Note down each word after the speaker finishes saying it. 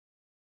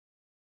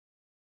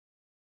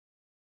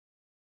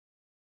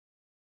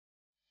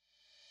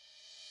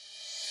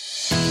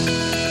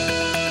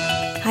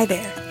Hi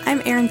there,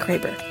 I'm Erin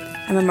Kraber.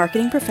 I'm a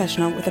marketing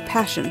professional with a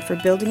passion for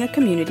building a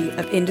community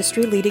of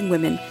industry-leading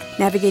women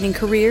navigating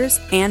careers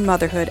and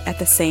motherhood at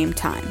the same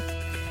time.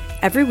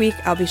 Every week,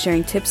 I'll be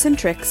sharing tips and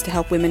tricks to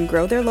help women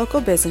grow their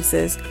local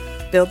businesses,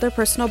 build their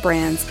personal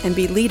brands, and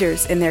be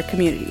leaders in their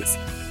communities.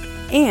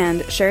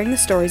 And sharing the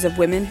stories of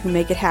women who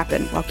make it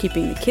happen while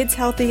keeping the kids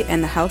healthy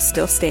and the house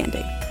still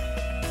standing.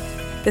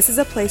 This is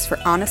a place for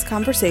honest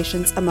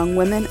conversations among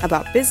women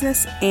about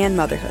business and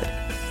motherhood.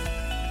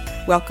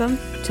 Welcome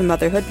to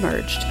Motherhood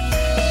Merged.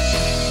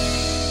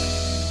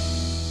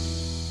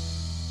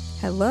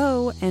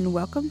 Hello, and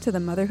welcome to the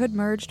Motherhood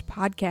Merged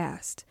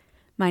podcast.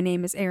 My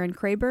name is Erin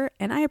Kraber,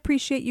 and I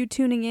appreciate you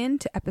tuning in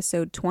to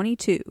episode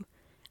 22.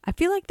 I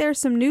feel like there are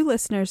some new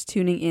listeners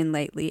tuning in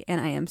lately, and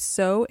I am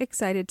so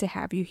excited to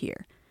have you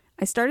here.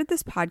 I started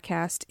this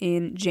podcast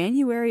in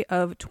January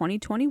of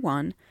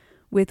 2021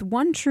 with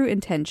one true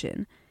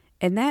intention,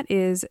 and that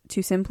is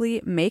to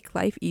simply make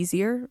life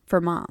easier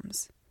for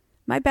moms.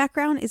 My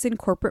background is in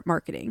corporate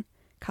marketing,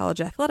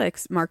 college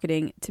athletics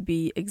marketing to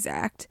be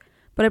exact,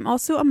 but I'm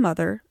also a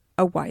mother,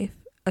 a wife,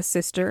 a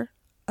sister,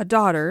 a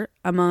daughter,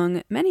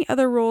 among many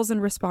other roles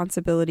and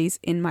responsibilities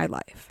in my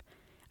life.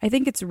 I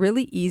think it's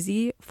really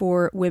easy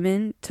for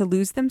women to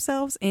lose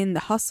themselves in the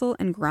hustle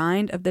and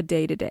grind of the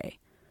day-to-day.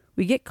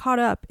 We get caught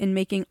up in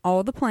making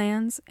all the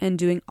plans and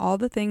doing all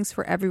the things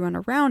for everyone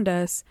around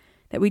us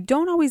that we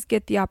don't always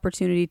get the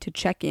opportunity to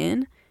check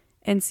in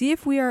and see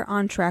if we are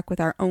on track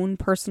with our own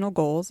personal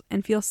goals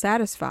and feel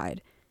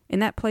satisfied in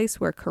that place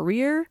where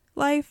career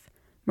life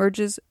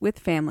merges with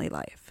family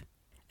life.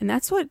 And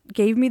that's what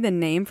gave me the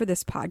name for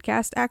this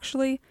podcast,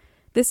 actually.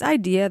 This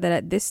idea that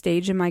at this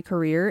stage in my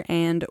career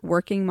and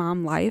working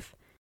mom life,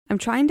 I'm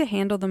trying to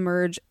handle the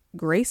merge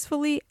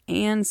gracefully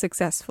and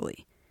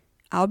successfully.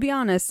 I'll be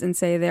honest and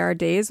say there are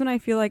days when I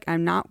feel like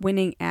I'm not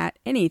winning at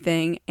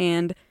anything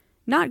and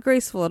not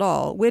graceful at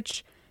all,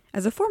 which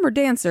as a former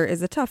dancer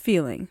is a tough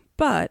feeling,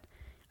 but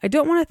I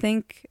don't want to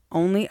think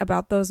only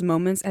about those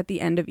moments at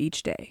the end of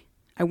each day.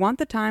 I want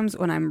the times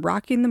when I'm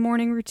rocking the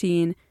morning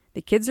routine,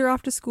 the kids are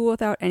off to school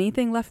without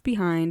anything left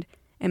behind,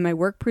 and my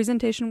work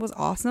presentation was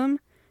awesome,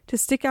 to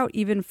stick out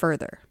even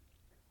further.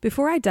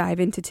 Before I dive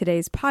into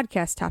today's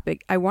podcast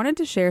topic, I wanted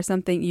to share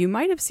something you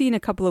might have seen a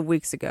couple of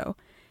weeks ago.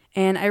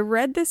 And I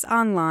read this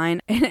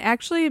online, and it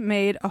actually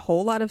made a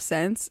whole lot of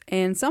sense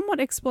and somewhat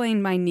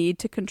explained my need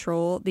to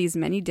control these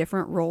many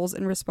different roles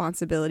and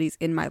responsibilities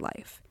in my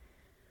life.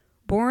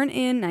 Born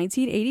in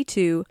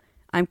 1982,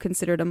 I'm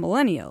considered a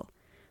millennial,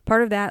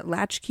 part of that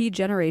latchkey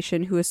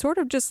generation who is sort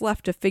of just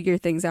left to figure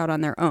things out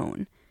on their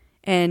own.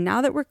 And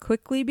now that we're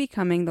quickly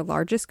becoming the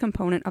largest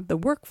component of the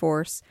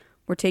workforce,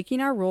 we're taking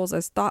our roles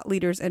as thought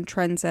leaders and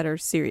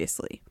trendsetters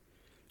seriously.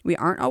 We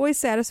aren't always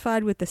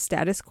satisfied with the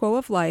status quo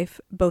of life,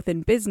 both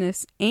in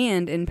business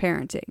and in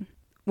parenting.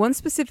 One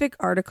specific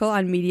article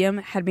on Medium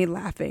had me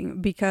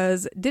laughing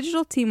because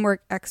digital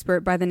teamwork expert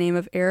by the name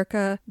of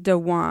Erica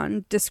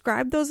Dhawan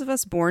described those of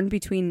us born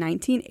between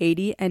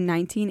 1980 and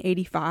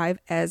 1985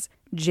 as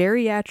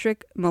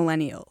geriatric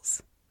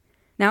millennials.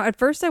 Now, at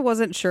first I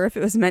wasn't sure if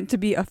it was meant to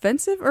be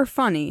offensive or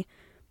funny,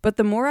 but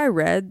the more I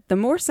read, the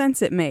more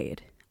sense it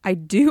made. I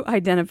do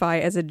identify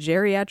as a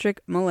geriatric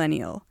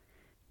millennial.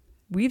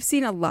 We've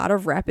seen a lot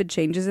of rapid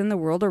changes in the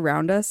world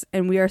around us,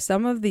 and we are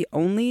some of the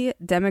only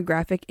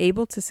demographic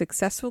able to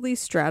successfully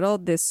straddle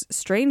this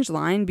strange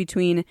line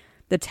between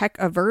the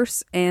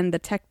tech-averse and the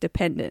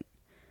tech-dependent.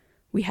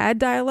 We had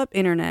dial-up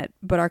internet,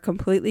 but are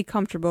completely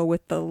comfortable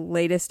with the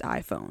latest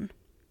iPhone.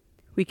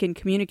 We can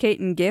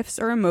communicate in GIFs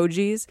or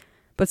emojis,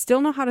 but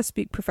still know how to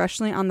speak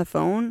professionally on the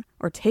phone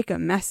or take a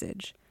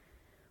message.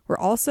 We're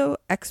also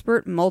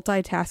expert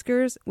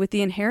multitaskers with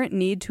the inherent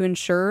need to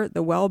ensure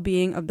the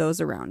well-being of those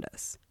around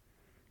us.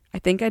 I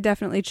think I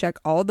definitely check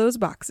all those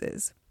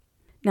boxes.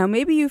 Now,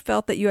 maybe you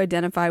felt that you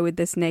identify with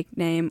this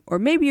nickname, or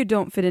maybe you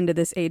don't fit into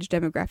this age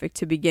demographic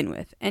to begin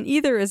with, and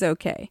either is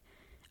okay.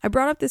 I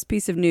brought up this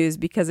piece of news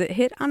because it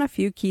hit on a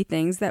few key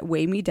things that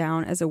weigh me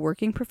down as a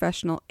working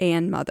professional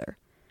and mother.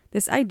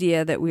 This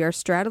idea that we are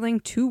straddling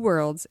two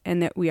worlds and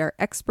that we are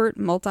expert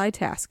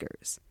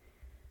multitaskers.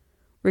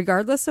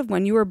 Regardless of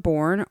when you were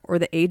born or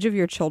the age of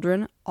your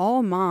children,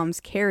 all moms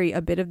carry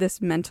a bit of this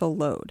mental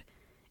load.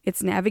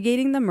 It's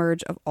navigating the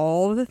merge of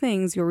all of the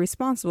things you're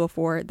responsible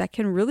for that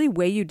can really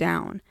weigh you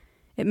down.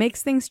 It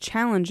makes things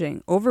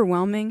challenging,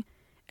 overwhelming,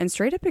 and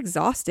straight up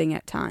exhausting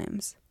at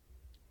times.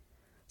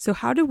 So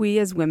how do we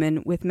as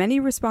women with many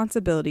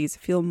responsibilities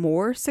feel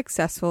more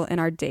successful in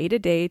our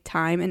day-to-day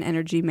time and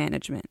energy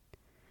management?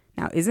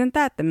 Now, isn't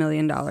that the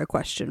million-dollar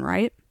question,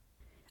 right?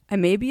 I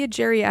may be a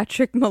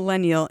geriatric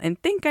millennial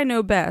and think I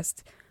know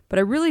best, but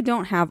I really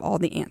don't have all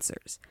the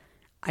answers.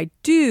 I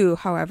do,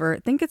 however,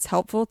 think it's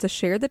helpful to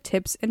share the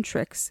tips and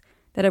tricks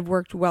that have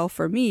worked well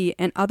for me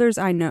and others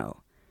I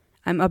know.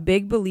 I'm a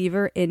big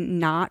believer in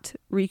not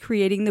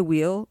recreating the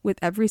wheel with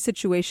every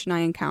situation I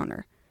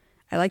encounter.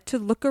 I like to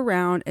look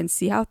around and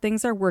see how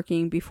things are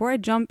working before I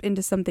jump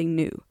into something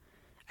new.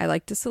 I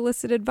like to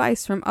solicit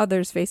advice from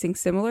others facing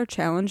similar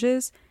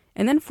challenges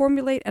and then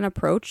formulate an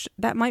approach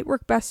that might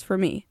work best for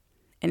me.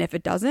 And if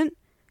it doesn't,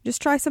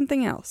 Just try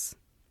something else.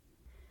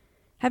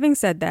 Having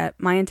said that,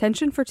 my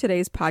intention for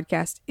today's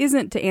podcast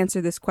isn't to answer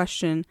this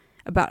question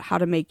about how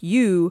to make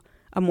you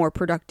a more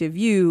productive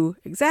you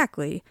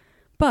exactly,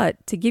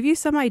 but to give you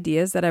some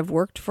ideas that have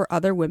worked for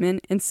other women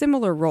in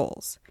similar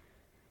roles.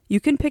 You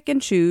can pick and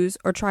choose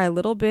or try a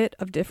little bit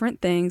of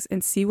different things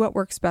and see what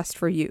works best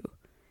for you.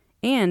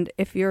 And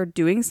if you're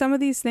doing some of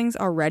these things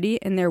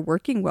already and they're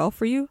working well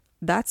for you,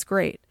 that's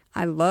great.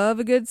 I love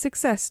a good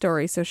success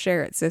story, so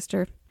share it,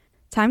 sister.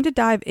 Time to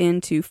dive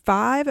into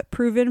 5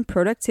 proven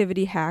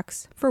productivity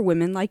hacks for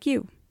women like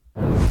you.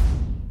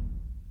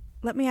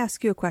 Let me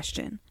ask you a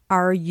question.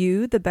 Are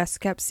you the best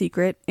kept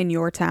secret in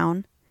your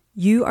town?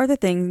 You are the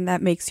thing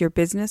that makes your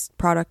business,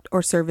 product,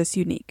 or service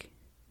unique,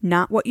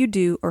 not what you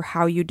do or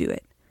how you do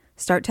it.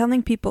 Start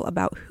telling people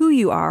about who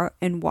you are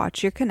and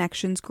watch your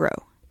connections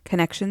grow.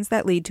 Connections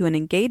that lead to an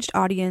engaged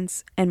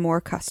audience and more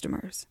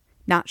customers.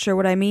 Not sure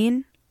what I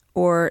mean?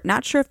 Or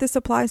not sure if this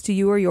applies to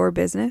you or your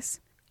business?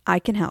 I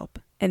can help.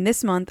 And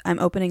this month, I'm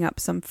opening up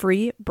some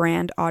free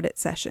brand audit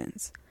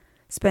sessions.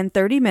 Spend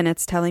 30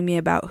 minutes telling me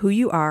about who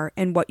you are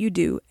and what you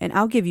do, and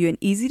I'll give you an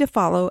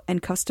easy-to-follow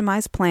and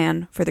customized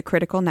plan for the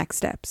critical next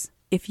steps.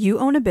 If you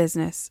own a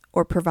business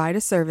or provide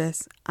a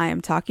service, I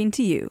am talking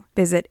to you.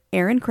 Visit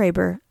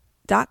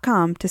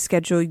ErinKraber.com to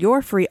schedule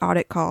your free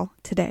audit call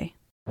today.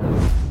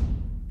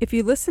 If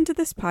you listen to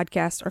this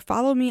podcast or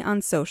follow me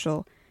on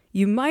social,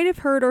 you might have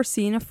heard or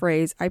seen a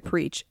phrase I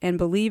preach and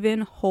believe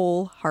in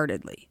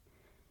wholeheartedly.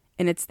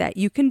 And it's that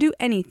you can do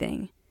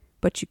anything,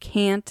 but you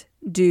can't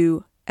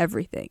do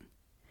everything.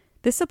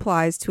 This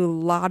applies to a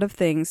lot of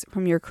things,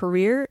 from your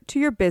career to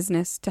your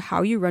business to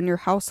how you run your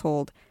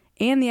household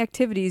and the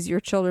activities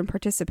your children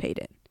participate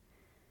in.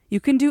 You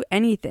can do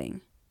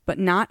anything, but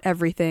not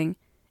everything,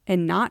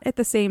 and not at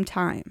the same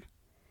time.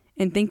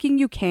 And thinking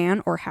you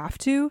can or have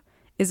to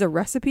is a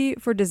recipe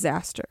for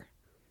disaster.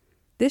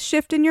 This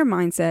shift in your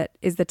mindset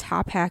is the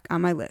top hack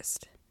on my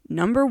list.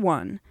 Number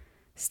 1,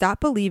 stop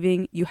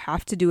believing you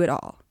have to do it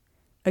all.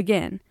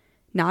 Again,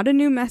 not a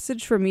new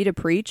message for me to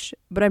preach,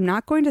 but I'm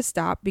not going to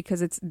stop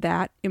because it's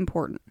that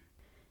important.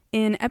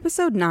 In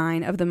episode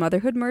 9 of the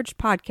Motherhood Merged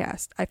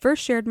podcast, I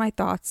first shared my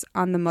thoughts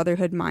on the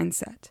motherhood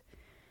mindset.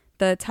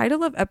 The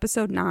title of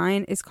episode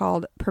 9 is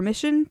called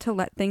Permission to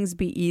Let Things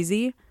Be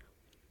Easy.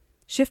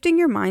 Shifting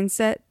your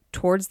mindset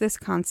towards this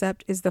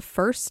concept is the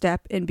first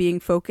step in being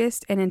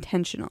focused and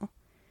intentional.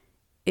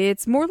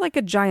 It's more like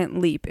a giant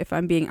leap, if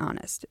I'm being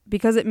honest,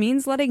 because it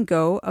means letting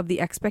go of the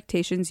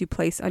expectations you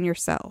place on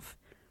yourself.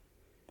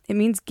 It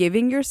means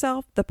giving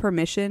yourself the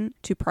permission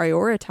to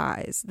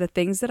prioritize the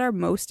things that are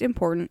most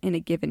important in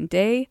a given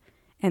day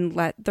and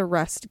let the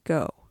rest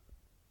go.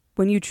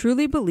 When you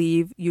truly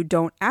believe you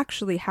don't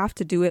actually have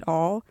to do it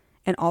all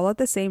and all at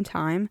the same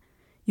time,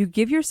 you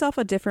give yourself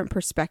a different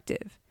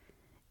perspective.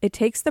 It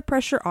takes the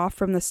pressure off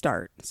from the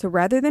start. So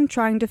rather than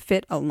trying to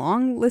fit a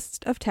long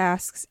list of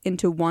tasks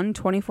into one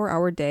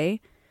 24-hour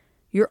day,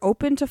 you're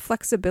open to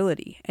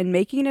flexibility and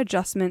making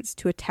adjustments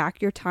to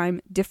attack your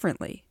time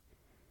differently.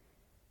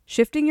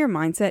 Shifting your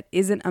mindset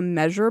isn't a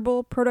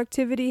measurable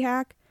productivity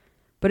hack,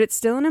 but it's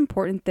still an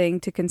important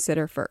thing to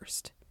consider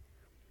first.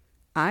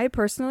 I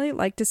personally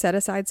like to set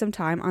aside some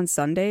time on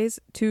Sundays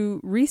to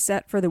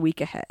reset for the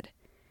week ahead.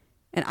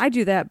 And I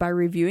do that by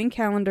reviewing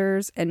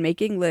calendars and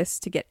making lists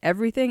to get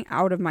everything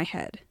out of my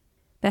head.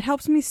 That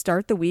helps me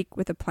start the week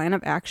with a plan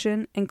of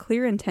action and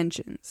clear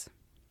intentions.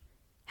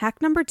 Hack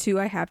number 2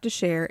 I have to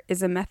share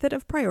is a method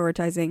of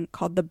prioritizing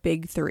called the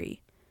Big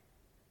 3.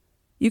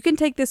 You can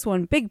take this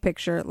one big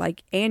picture,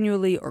 like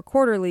annually or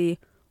quarterly,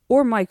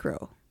 or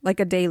micro, like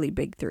a daily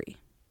Big 3.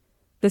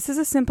 This is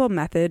a simple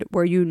method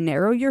where you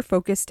narrow your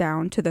focus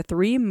down to the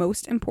 3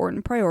 most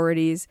important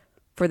priorities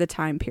for the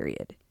time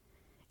period,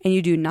 and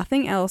you do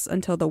nothing else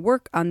until the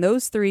work on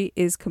those 3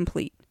 is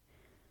complete.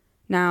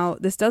 Now,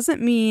 this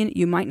doesn't mean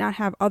you might not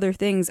have other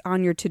things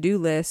on your to-do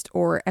list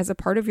or as a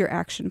part of your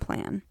action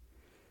plan,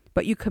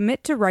 but you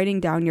commit to writing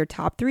down your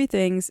top 3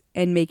 things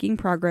and making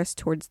progress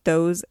towards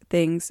those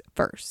things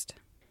first.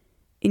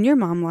 In your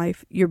mom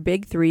life, your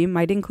Big 3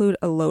 might include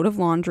a load of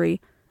laundry,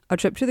 a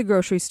trip to the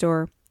grocery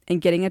store, and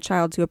getting a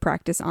child to a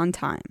practice on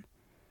time.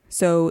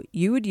 So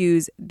you would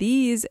use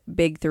these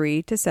Big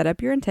 3 to set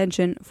up your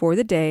intention for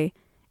the day,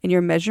 and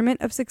your measurement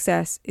of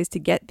success is to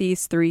get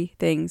these 3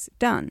 things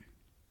done.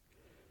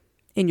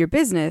 In your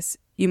business,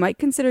 you might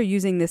consider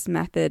using this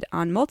method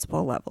on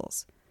multiple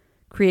levels.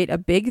 Create a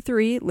Big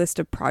 3 list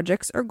of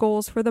projects or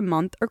goals for the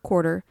month or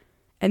quarter,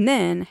 and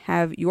then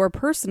have your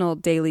personal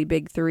daily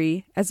Big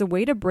 3 as a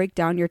way to break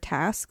down your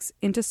tasks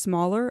into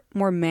smaller,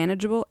 more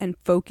manageable, and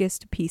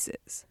focused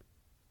pieces.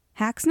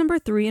 Hacks number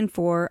 3 and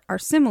 4 are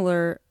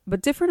similar,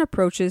 but different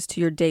approaches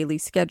to your daily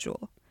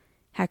schedule.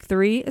 Hack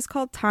 3 is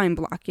called time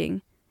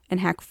blocking,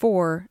 and hack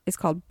 4 is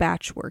called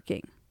batch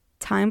working.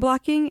 Time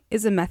blocking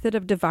is a method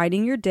of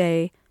dividing your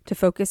day to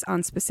focus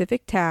on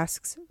specific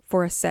tasks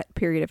for a set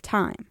period of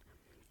time.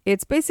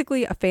 It's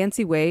basically a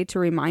fancy way to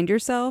remind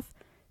yourself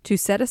to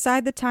set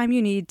aside the time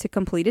you need to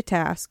complete a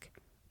task,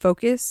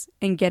 focus,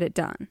 and get it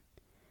done.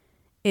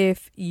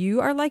 If you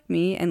are like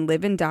me and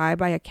live and die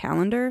by a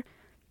calendar,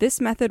 This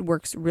method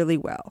works really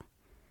well.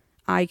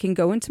 I can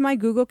go into my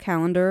Google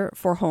Calendar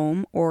for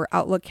home or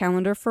Outlook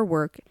Calendar for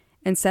work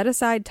and set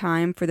aside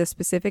time for the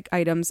specific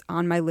items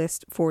on my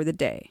list for the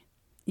day.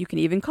 You can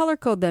even color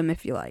code them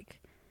if you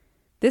like.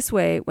 This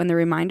way, when the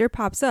reminder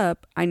pops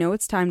up, I know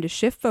it's time to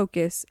shift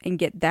focus and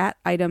get that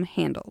item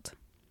handled.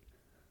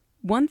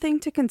 One thing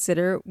to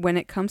consider when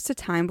it comes to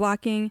time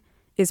blocking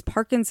is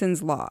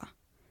Parkinson's Law.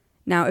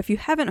 Now, if you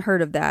haven't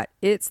heard of that,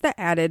 it's the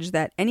adage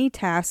that any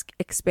task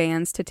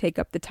expands to take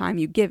up the time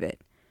you give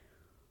it.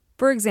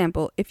 For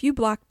example, if you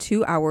block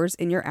 2 hours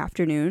in your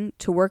afternoon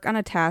to work on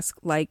a task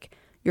like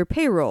your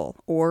payroll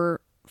or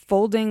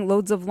folding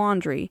loads of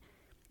laundry,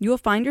 you will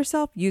find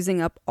yourself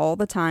using up all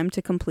the time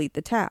to complete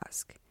the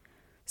task.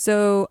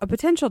 So a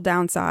potential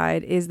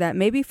downside is that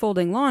maybe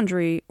folding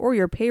laundry or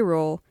your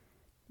payroll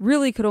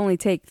really could only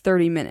take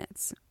 30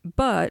 minutes.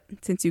 But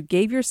since you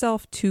gave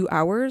yourself 2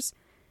 hours,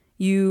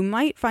 you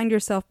might find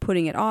yourself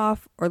putting it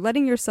off or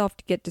letting yourself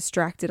get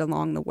distracted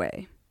along the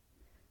way.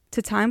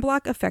 To time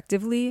block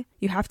effectively,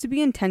 you have to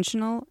be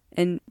intentional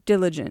and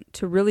diligent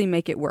to really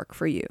make it work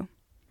for you.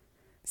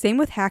 Same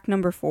with hack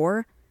number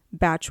 4,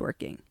 batch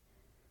working.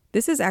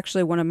 This is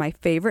actually one of my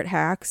favorite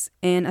hacks,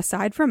 and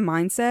aside from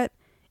mindset,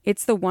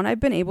 it's the one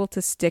I've been able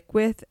to stick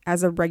with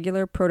as a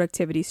regular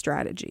productivity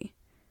strategy.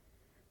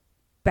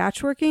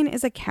 Batch working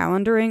is a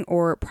calendaring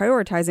or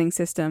prioritizing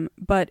system,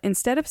 but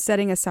instead of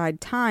setting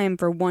aside time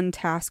for one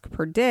task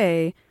per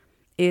day,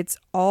 it's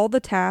all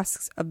the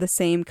tasks of the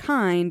same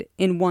kind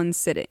in one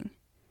sitting.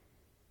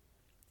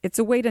 It's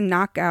a way to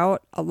knock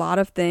out a lot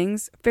of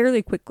things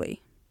fairly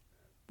quickly.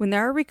 When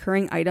there are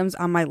recurring items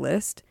on my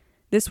list,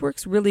 this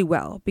works really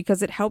well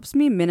because it helps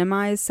me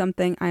minimize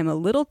something I'm a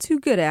little too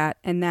good at,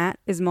 and that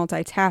is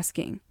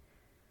multitasking.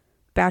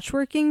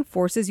 Batchworking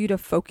forces you to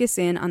focus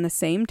in on the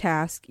same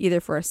task either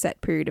for a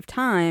set period of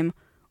time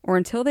or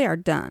until they are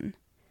done.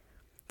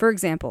 For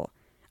example,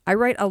 I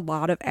write a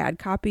lot of ad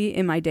copy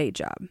in my day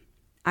job.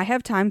 I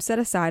have time set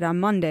aside on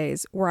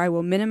Mondays where I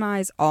will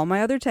minimize all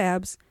my other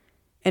tabs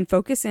and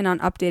focus in on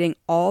updating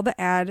all the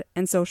ad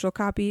and social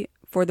copy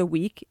for the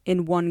week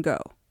in one go.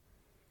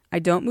 I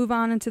don't move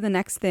on into the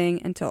next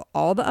thing until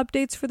all the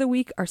updates for the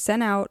week are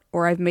sent out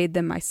or I've made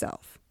them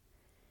myself.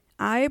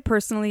 I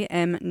personally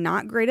am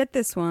not great at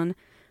this one,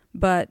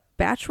 but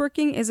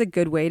batchworking is a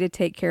good way to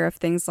take care of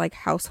things like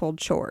household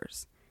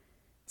chores.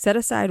 Set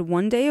aside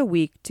 1 day a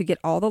week to get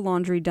all the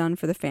laundry done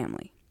for the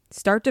family.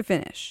 Start to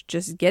finish,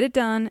 just get it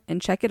done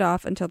and check it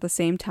off until the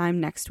same time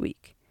next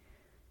week.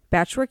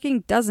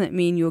 Batchworking doesn't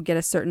mean you'll get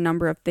a certain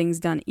number of things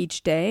done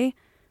each day,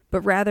 but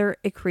rather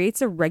it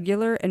creates a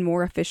regular and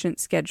more efficient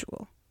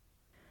schedule.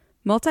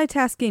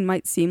 Multitasking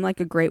might seem like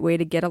a great way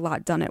to get a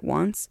lot done at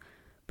once,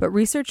 but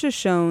research has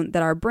shown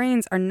that our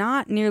brains are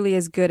not nearly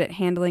as good at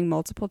handling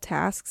multiple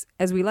tasks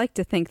as we like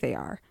to think they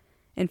are.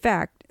 In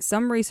fact,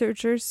 some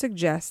researchers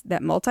suggest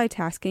that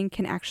multitasking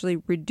can actually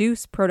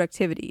reduce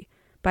productivity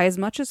by as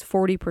much as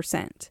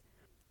 40%.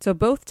 So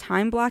both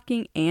time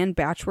blocking and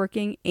batch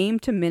working aim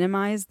to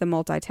minimize the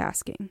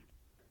multitasking.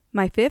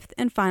 My 5th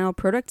and final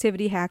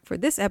productivity hack for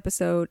this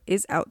episode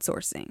is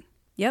outsourcing.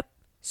 Yep,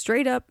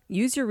 straight up,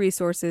 use your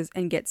resources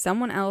and get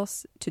someone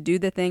else to do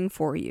the thing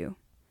for you.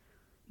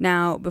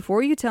 Now,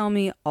 before you tell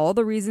me all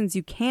the reasons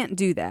you can't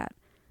do that,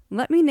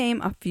 let me name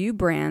a few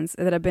brands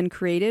that have been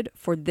created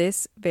for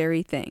this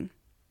very thing.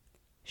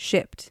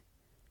 Shipt,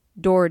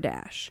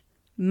 DoorDash,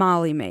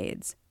 Molly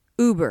Maids,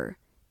 Uber,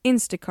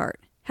 Instacart,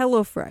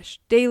 HelloFresh,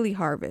 Daily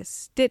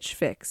Harvest, Stitch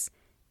Fix,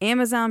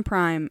 Amazon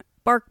Prime,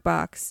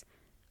 BarkBox.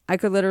 I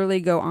could literally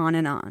go on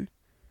and on.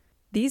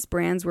 These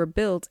brands were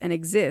built and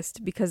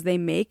exist because they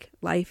make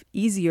life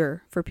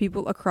easier for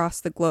people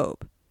across the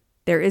globe.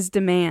 There is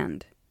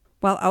demand.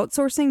 While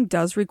outsourcing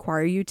does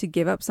require you to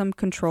give up some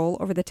control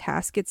over the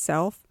task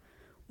itself,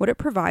 what it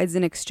provides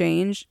in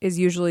exchange is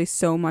usually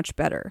so much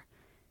better.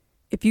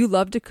 If you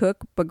love to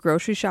cook, but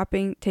grocery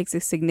shopping takes a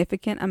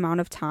significant amount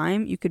of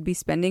time you could be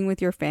spending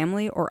with your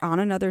family or on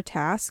another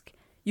task,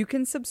 you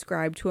can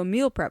subscribe to a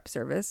meal prep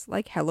service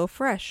like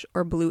HelloFresh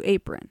or Blue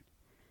Apron.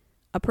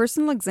 A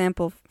personal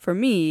example for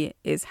me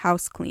is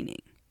house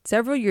cleaning.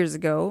 Several years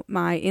ago,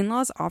 my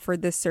in-laws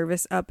offered this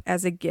service up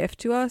as a gift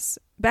to us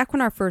back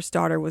when our first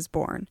daughter was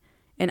born,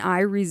 and I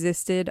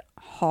resisted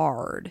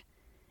hard.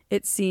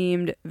 It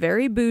seemed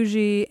very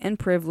bougie and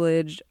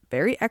privileged,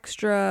 very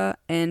extra,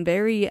 and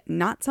very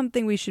not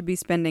something we should be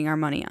spending our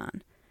money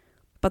on.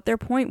 But their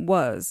point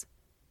was,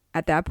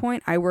 at that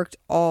point, I worked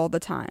all the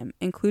time,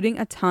 including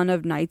a ton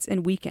of nights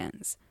and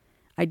weekends.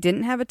 I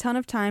didn't have a ton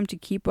of time to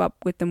keep up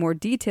with the more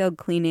detailed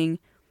cleaning,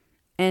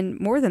 and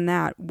more than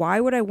that,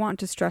 why would I want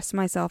to stress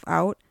myself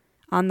out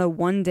on the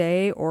 1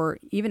 day or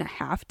even a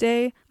half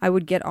day I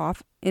would get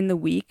off in the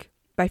week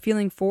by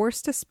feeling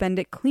forced to spend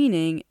it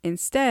cleaning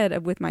instead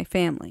of with my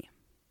family?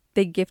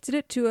 They gifted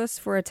it to us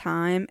for a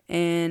time,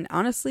 and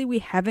honestly, we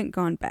haven't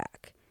gone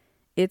back.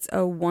 It's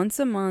a once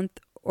a month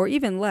or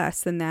even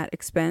less than that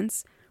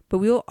expense, but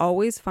we will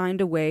always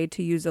find a way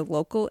to use a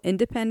local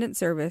independent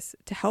service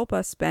to help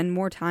us spend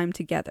more time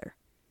together.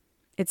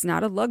 It's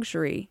not a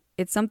luxury,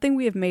 it's something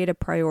we have made a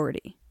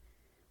priority.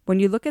 When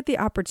you look at the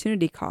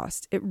opportunity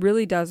cost, it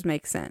really does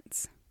make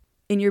sense.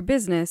 In your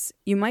business,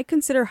 you might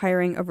consider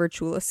hiring a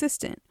virtual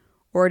assistant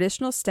or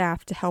additional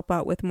staff to help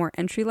out with more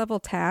entry-level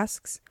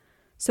tasks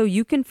so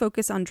you can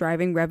focus on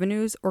driving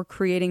revenues or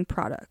creating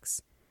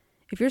products.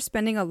 If you're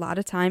spending a lot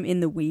of time in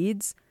the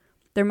weeds,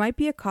 there might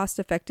be a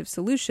cost-effective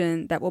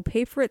solution that will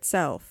pay for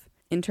itself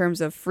in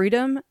terms of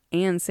freedom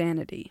and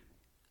sanity.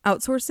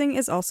 Outsourcing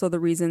is also the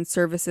reason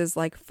services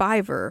like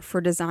Fiverr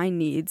for design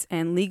needs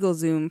and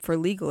LegalZoom for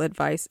legal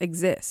advice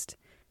exist.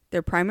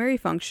 Their primary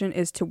function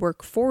is to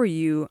work for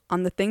you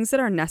on the things that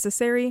are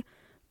necessary,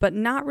 but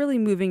not really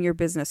moving your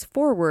business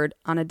forward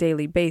on a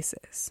daily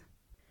basis.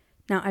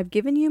 Now, I've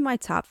given you my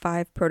top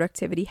 5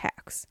 productivity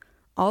hacks,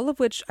 all of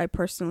which I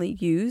personally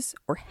use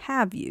or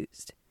have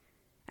used.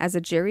 As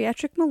a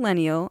geriatric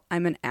millennial,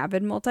 I'm an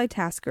avid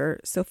multitasker,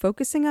 so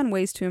focusing on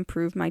ways to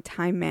improve my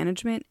time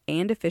management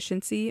and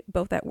efficiency,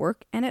 both at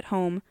work and at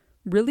home,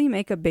 really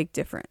make a big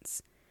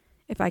difference.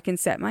 If I can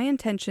set my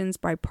intentions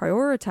by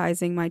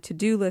prioritizing my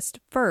to-do list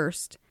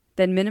first,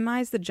 then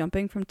minimize the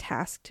jumping from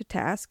task to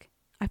task,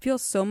 I feel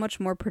so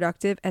much more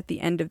productive at the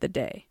end of the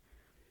day.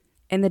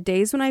 And the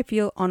days when I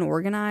feel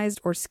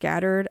unorganized or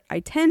scattered, I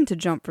tend to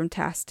jump from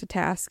task to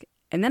task,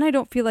 and then I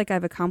don't feel like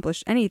I've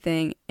accomplished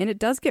anything, and it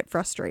does get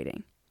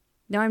frustrating.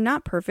 Now, I'm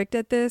not perfect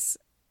at this,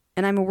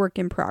 and I'm a work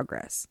in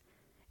progress.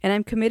 And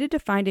I'm committed to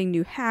finding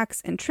new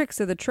hacks and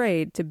tricks of the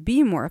trade to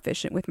be more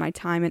efficient with my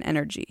time and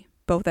energy,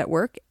 both at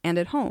work and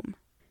at home.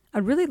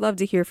 I'd really love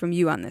to hear from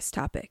you on this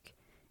topic.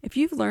 If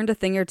you've learned a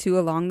thing or two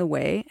along the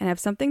way and have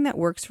something that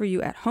works for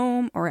you at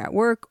home or at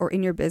work or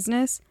in your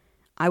business,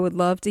 I would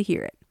love to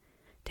hear it.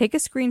 Take a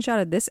screenshot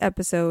of this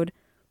episode,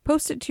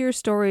 post it to your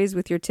stories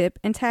with your tip,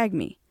 and tag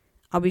me.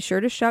 I'll be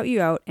sure to shout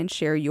you out and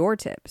share your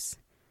tips.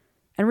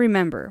 And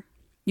remember,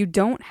 you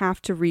don't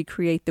have to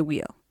recreate the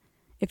wheel.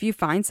 If you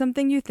find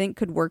something you think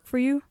could work for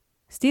you,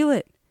 steal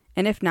it.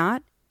 And if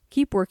not,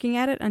 keep working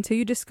at it until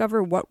you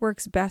discover what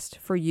works best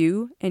for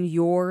you and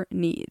your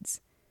needs.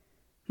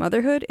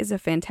 Motherhood is a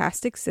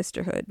fantastic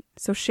sisterhood,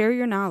 so share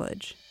your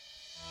knowledge.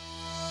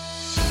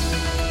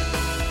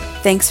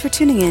 Thanks for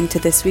tuning in to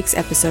this week's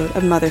episode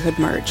of Motherhood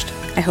Merged.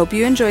 I hope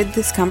you enjoyed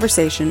this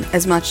conversation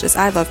as much as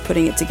I love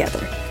putting it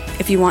together.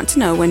 If you want to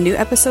know when new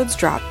episodes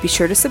drop, be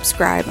sure to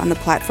subscribe on the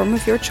platform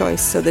of your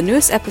choice so the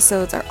newest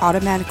episodes are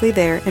automatically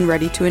there and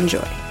ready to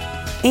enjoy.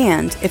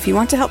 And if you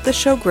want to help the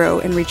show grow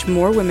and reach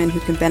more women who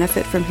can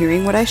benefit from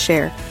hearing what I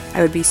share,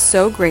 I would be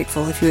so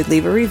grateful if you would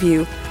leave a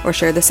review or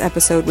share this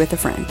episode with a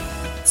friend.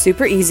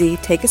 Super easy,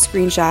 take a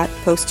screenshot,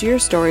 post to your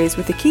stories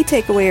with a key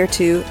takeaway or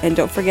two, and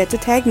don't forget to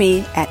tag me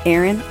at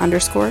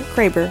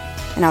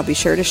Erin_Kraber, and I'll be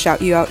sure to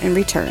shout you out in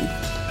return.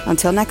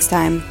 Until next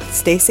time,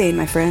 stay sane,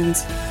 my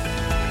friends.